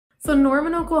So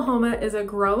Norman, Oklahoma is a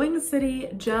growing city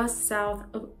just south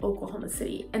of Oklahoma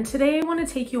City. And today I want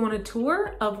to take you on a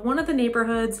tour of one of the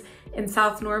neighborhoods in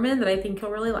South Norman that I think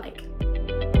you'll really like.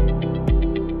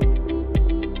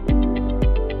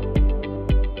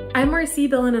 I'm Marcie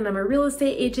Billen and I'm a real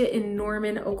estate agent in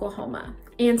Norman, Oklahoma.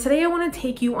 And today I want to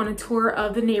take you on a tour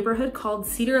of the neighborhood called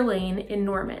Cedar Lane in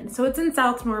Norman. So it's in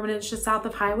South Norman, it's just south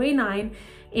of Highway 9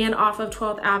 and off of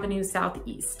 12th Avenue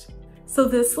Southeast. So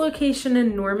this location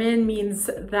in Norman means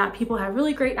that people have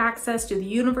really great access to the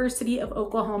University of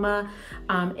Oklahoma,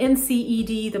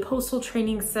 NCED, the Postal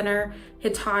Training Center,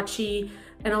 Hitachi,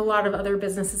 and a lot of other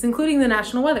businesses, including the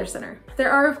National Weather Center.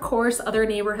 There are, of course, other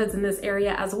neighborhoods in this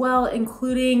area as well,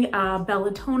 including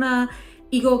Bellatona,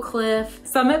 Eagle Cliff,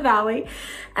 Summit Valley,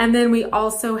 and then we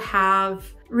also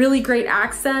have really great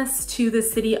access to the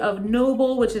city of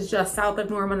Noble, which is just south of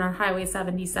Norman on Highway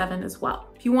 77 as well.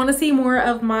 If you want to see more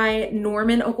of my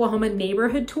Norman, Oklahoma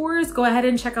neighborhood tours, go ahead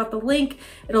and check out the link.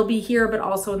 It'll be here, but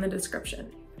also in the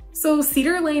description. So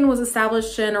Cedar Lane was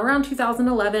established in around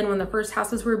 2011 when the first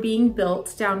houses were being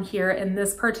built down here in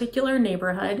this particular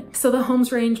neighborhood. So the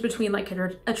homes range between like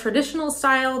a traditional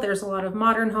style, there's a lot of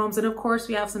modern homes, and of course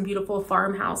we have some beautiful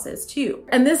farmhouses too.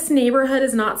 And this neighborhood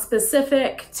is not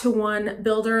specific to one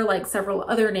builder like several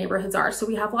other neighborhoods are. So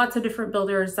we have lots of different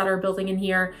builders that are building in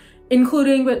here,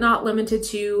 including but not limited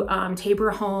to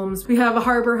Tabor Homes. We have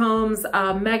Harbor Homes,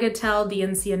 Megatel,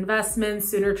 DNC Investments,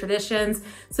 Sooner Traditions.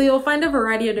 So you'll find a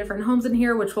variety of different homes in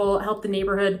here, which will help the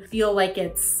neighborhood feel like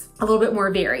it's a little bit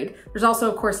more varied. There's also,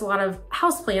 of course, a lot of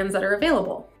house plans that are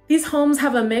available. These homes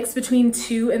have a mix between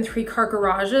 2 and 3 car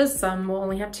garages. Some will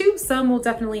only have 2, some will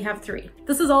definitely have 3.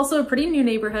 This is also a pretty new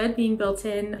neighborhood being built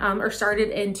in or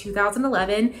started in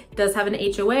 2011. It does have an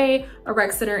HOA, a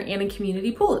rec center, and a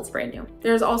community pool. It's brand new.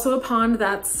 There's also a pond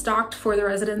that's stocked for the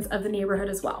residents of the neighborhood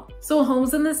as well. So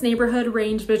homes in this neighborhood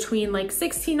range between like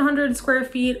 1,600 square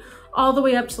feet all the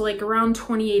way up to like around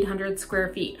 2,800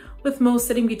 square feet, with most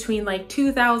sitting between like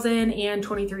 2,000 and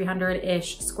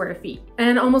 2,300-ish square feet.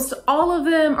 And almost all of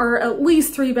them are at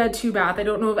least 3-bed, 2-bath. I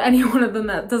don't know of any one of them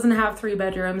that doesn't have 3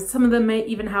 bedrooms. Some of them may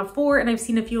even have 4, and I've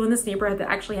seen a few in this neighborhood that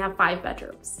actually have 5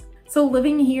 bedrooms. So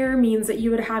living here means that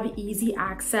you would have easy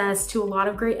access to a lot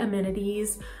of great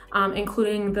amenities,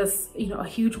 including this, a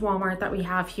huge Walmart that we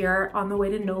have here on the way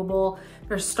to Noble.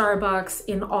 There's Starbucks,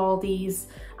 in Aldi's,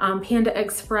 Panda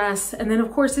Express. And then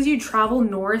of course, as you travel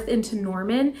north into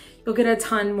Norman, you'll get a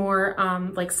ton more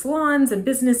like salons and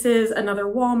businesses, another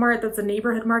Walmart that's a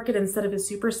neighborhood market instead of a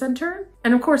super center.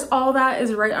 And of course, all that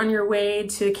is right on your way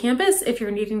to campus if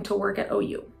you're needing to work at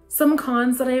OU. Some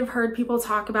cons that I've heard people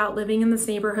talk about living in this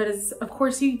neighborhood is, of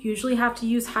course, you usually have to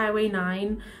use Highway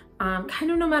 9. Kind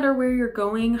of no matter where you're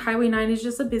going. Highway 9 is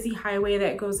just a busy highway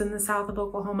that goes in the south of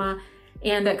Oklahoma,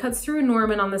 and it cuts through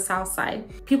Norman on the south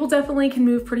side. People definitely can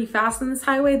move pretty fast on this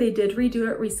highway. They did redo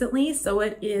it recently, so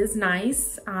it is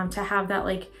nice to have that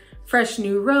like fresh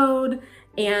new road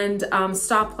and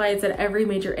stoplights at every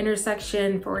major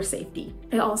intersection for safety.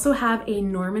 I also have a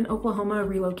Norman, Oklahoma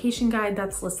relocation guide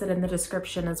that's listed in the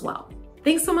description as well.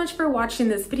 Thanks so much for watching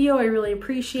this video. I really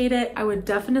appreciate it. I would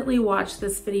definitely watch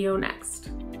this video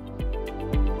next.